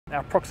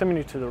Our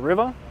proximity to the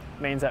river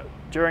means that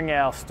during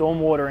our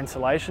stormwater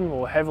installation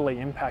we're heavily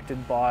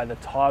impacted by the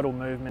tidal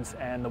movements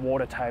and the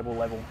water table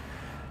level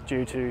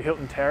due to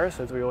Hilton Terrace,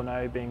 as we all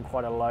know, being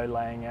quite a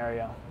low-lying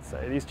area.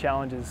 So these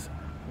challenges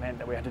meant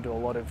that we had to do a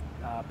lot of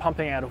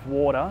pumping out of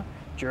water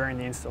during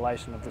the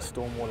installation of the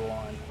stormwater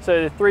line.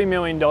 So the $3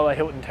 million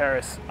Hilton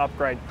Terrace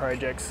upgrade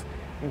projects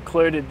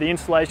included the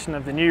installation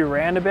of the new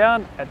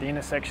roundabout at the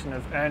intersection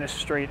of Ernest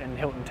Street and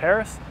Hilton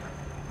Terrace.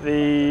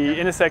 The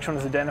intersection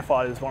was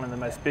identified as one of the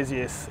most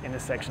busiest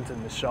intersections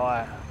in the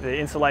Shire. The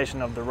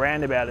installation of the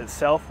roundabout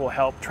itself will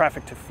help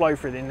traffic to flow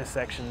through the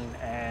intersection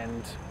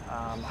and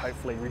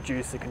hopefully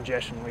reduce the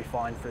congestion we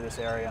find through this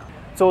area.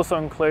 It's also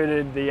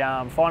included the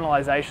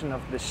finalisation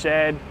of the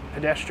shared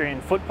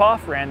pedestrian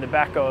footpath around the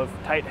back of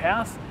Tate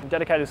House,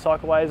 dedicated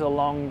cycleways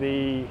along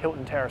the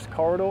Hilton Terrace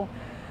corridor,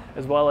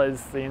 as well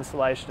as the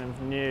installation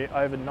of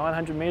over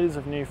 900 metres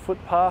of new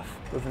footpath.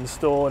 We've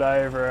installed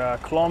over a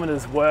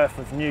kilometre's worth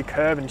of new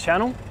kerb and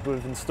channel.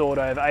 We've installed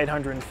over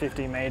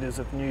 850 metres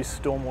of new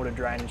stormwater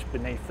drainage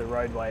beneath the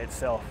roadway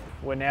itself.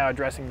 We're now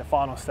addressing the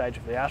final stage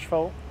of the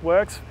asphalt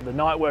works. The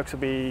night works will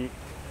be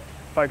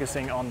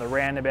focusing on the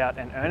roundabout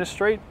and Ernest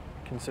Street,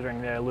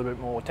 considering they're a little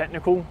bit more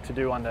technical to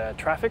do under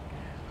traffic,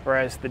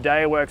 whereas the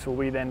day works will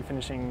be then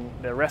finishing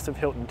the rest of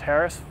Hilton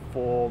Terrace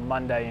for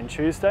Monday and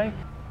Tuesday.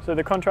 So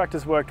the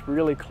contractors worked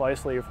really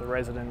closely with the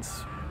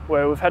residents,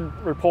 where we've had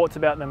reports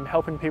about them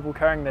helping people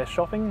carrying their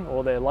shopping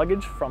or their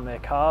luggage from their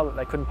car that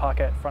they couldn't park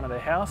out in front of their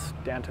house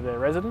down to their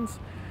residence.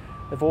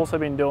 They've also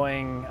been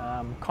doing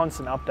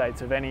constant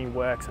updates of any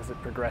works as it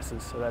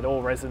progresses, so that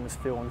all residents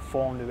feel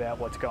informed about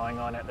what's going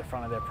on at the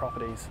front of their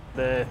properties.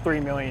 The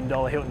 $3 million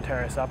Hilton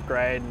Terrace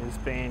upgrade has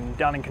been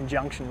done in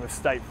conjunction with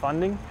state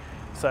funding.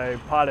 So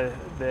part of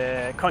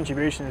their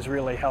contribution has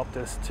really helped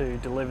us to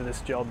deliver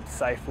this job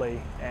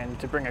safely and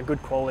to bring a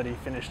good quality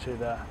finish to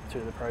the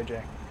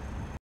project.